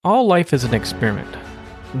All life is an experiment.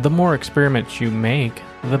 The more experiments you make,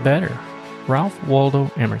 the better. Ralph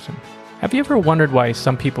Waldo Emerson. Have you ever wondered why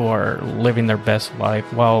some people are living their best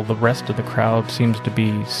life while the rest of the crowd seems to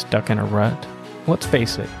be stuck in a rut? Let's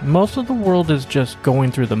face it, most of the world is just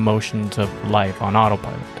going through the motions of life on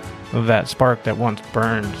autopilot. That spark that once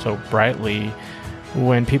burned so brightly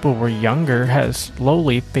when people were younger has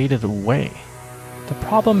slowly faded away. The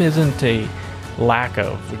problem isn't a lack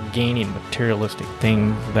of gaining materialistic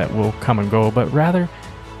things that will come and go, but rather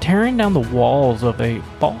tearing down the walls of a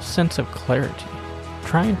false sense of clarity,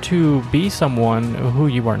 trying to be someone who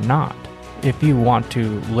you are not. If you want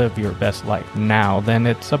to live your best life now, then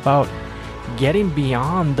it's about getting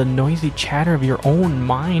beyond the noisy chatter of your own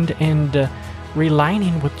mind and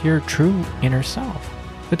realigning with your true inner self.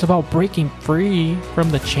 It's about breaking free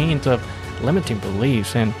from the chains of limiting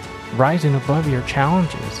beliefs and rising above your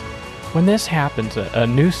challenges. When this happens, a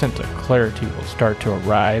new sense of clarity will start to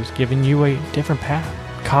arise, giving you a different path,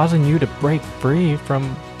 causing you to break free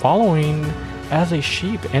from following as a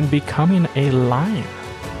sheep and becoming a lion.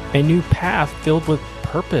 A new path filled with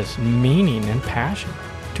purpose, meaning, and passion.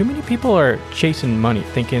 Too many people are chasing money,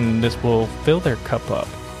 thinking this will fill their cup up,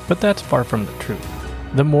 but that's far from the truth.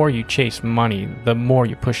 The more you chase money, the more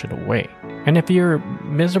you push it away. And if you're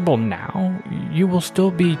miserable now, you will still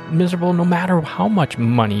be miserable no matter how much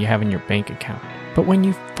money you have in your bank account. But when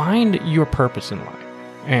you find your purpose in life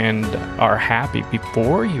and are happy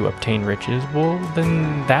before you obtain riches, well,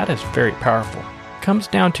 then that is very powerful. It comes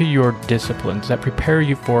down to your disciplines that prepare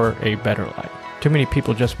you for a better life. Too many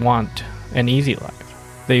people just want an easy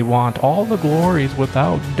life. They want all the glories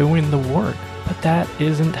without doing the work. But that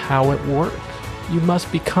isn't how it works. You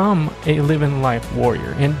must become a living life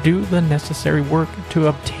warrior and do the necessary work to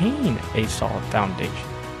obtain a solid foundation.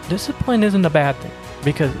 Discipline isn't a bad thing,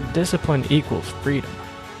 because discipline equals freedom.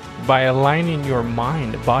 By aligning your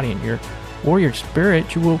mind, body, and your warrior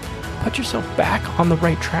spirit, you will put yourself back on the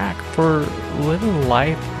right track for living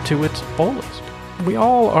life to its fullest. We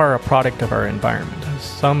all are a product of our environment.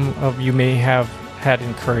 Some of you may have had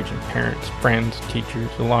encouraging parents, friends, teachers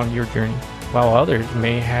along your journey, while others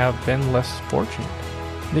may have been less fortunate.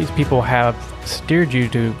 These people have steered you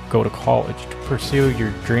to go to college, to pursue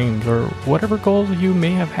your dreams, or whatever goals you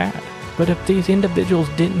may have had. But if these individuals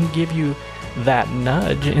didn't give you that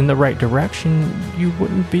nudge in the right direction, you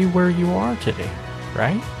wouldn't be where you are today,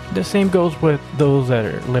 right? The same goes with those that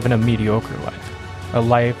are living a mediocre life, a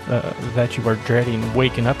life that you are dreading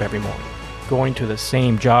waking up every morning, going to the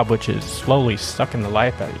same job which is slowly sucking the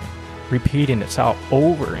life out of you, repeating itself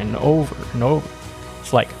over and over and over.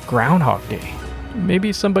 It's like Groundhog Day.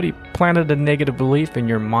 Maybe somebody planted a negative belief in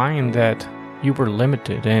your mind that you were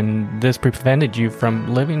limited and this prevented you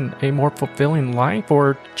from living a more fulfilling life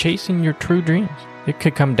or chasing your true dreams. It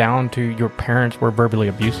could come down to your parents were verbally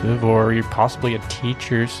abusive, or you possibly a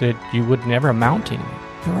teacher said you would never amount to anything.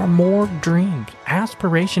 There are more dreams,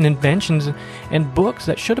 aspiration, inventions, and books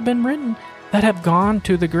that should have been written that have gone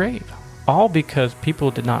to the grave. All because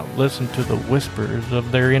people did not listen to the whispers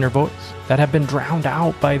of their inner voice that have been drowned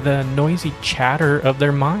out by the noisy chatter of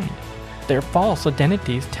their mind. Their false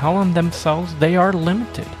identities telling themselves they are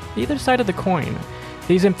limited. Either side of the coin,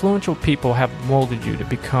 these influential people have molded you to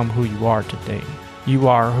become who you are today. You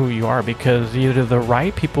are who you are because either the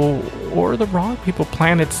right people or the wrong people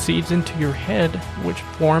planted seeds into your head which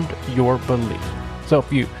formed your belief. So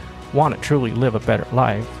if you want to truly live a better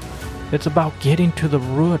life, it's about getting to the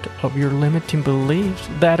root of your limiting beliefs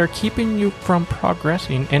that are keeping you from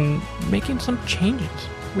progressing and making some changes.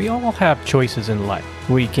 We all have choices in life.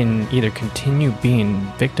 We can either continue being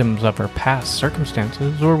victims of our past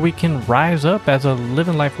circumstances, or we can rise up as a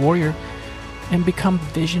living life warrior and become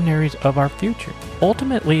visionaries of our future.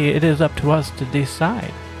 Ultimately, it is up to us to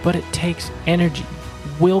decide, but it takes energy,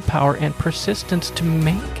 willpower, and persistence to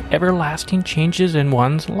make everlasting changes in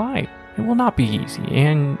one's life. It will not be easy,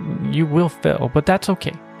 and you will fail, but that's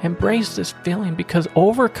okay. Embrace this feeling, because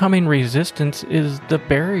overcoming resistance is the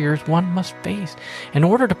barriers one must face in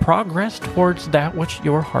order to progress towards that which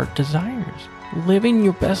your heart desires. Living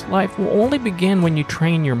your best life will only begin when you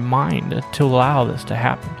train your mind to allow this to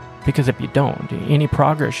happen, because if you don't, any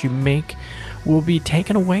progress you make will be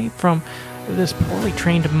taken away from this poorly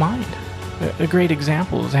trained mind. A great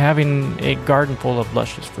example is having a garden full of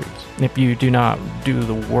luscious fruits. If you do not do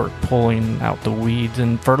the work pulling out the weeds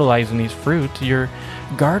and fertilizing these fruits, your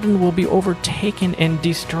garden will be overtaken and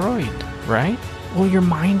destroyed, right? Well, your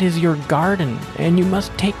mind is your garden, and you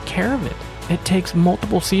must take care of it. It takes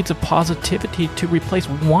multiple seeds of positivity to replace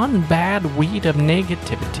one bad weed of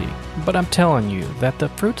negativity. But I'm telling you that the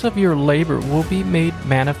fruits of your labor will be made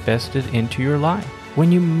manifested into your life.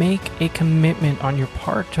 when you make a commitment on your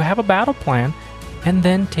part to have a battle plan and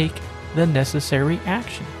then take the necessary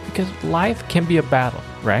action. Because life can be a battle,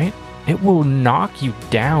 right? It will knock you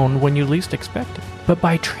down when you least expect it. But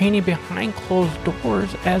by training behind closed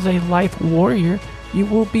doors as a life warrior, you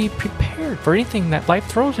will be prepared for anything that life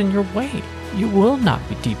throws in your way. You will not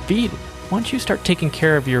be defeated. Once you start taking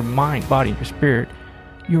care of your mind, body, and your spirit,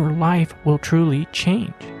 your life will truly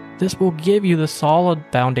change. This will give you the solid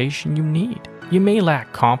foundation you need. You may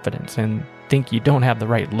lack confidence and think you don't have the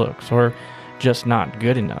right looks, or just not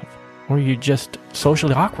good enough, or you're just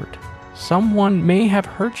socially awkward. Someone may have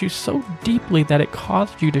hurt you so deeply that it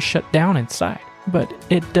caused you to shut down inside. But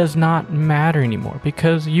it does not matter anymore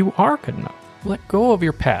because you are good enough. Let go of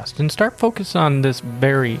your past and start focus on this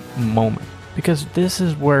very moment, because this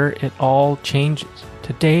is where it all changes.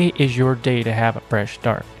 Today is your day to have a fresh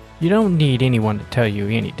start. You don't need anyone to tell you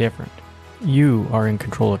any different. You are in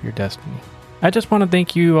control of your destiny. I just want to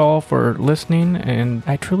thank you all for listening, and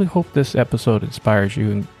I truly hope this episode inspires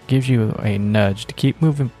you and gives you a nudge to keep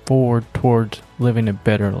moving forward towards living a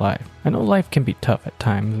better life. I know life can be tough at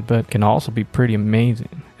times, but can also be pretty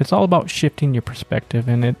amazing. It's all about shifting your perspective,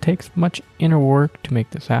 and it takes much inner work to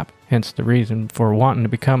make this happen. Hence the reason for wanting to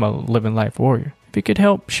become a living life warrior. If you could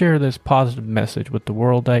help share this positive message with the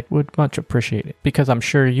world, I would much appreciate it, because I'm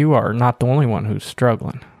sure you are not the only one who's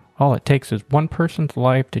struggling. All it takes is one person's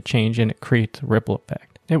life to change, and it creates a ripple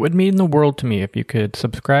effect. It would mean the world to me if you could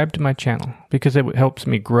subscribe to my channel, because it helps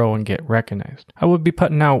me grow and get recognized. I would be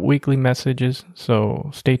putting out weekly messages,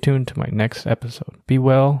 so stay tuned to my next episode. Be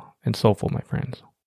well and soulful, my friends.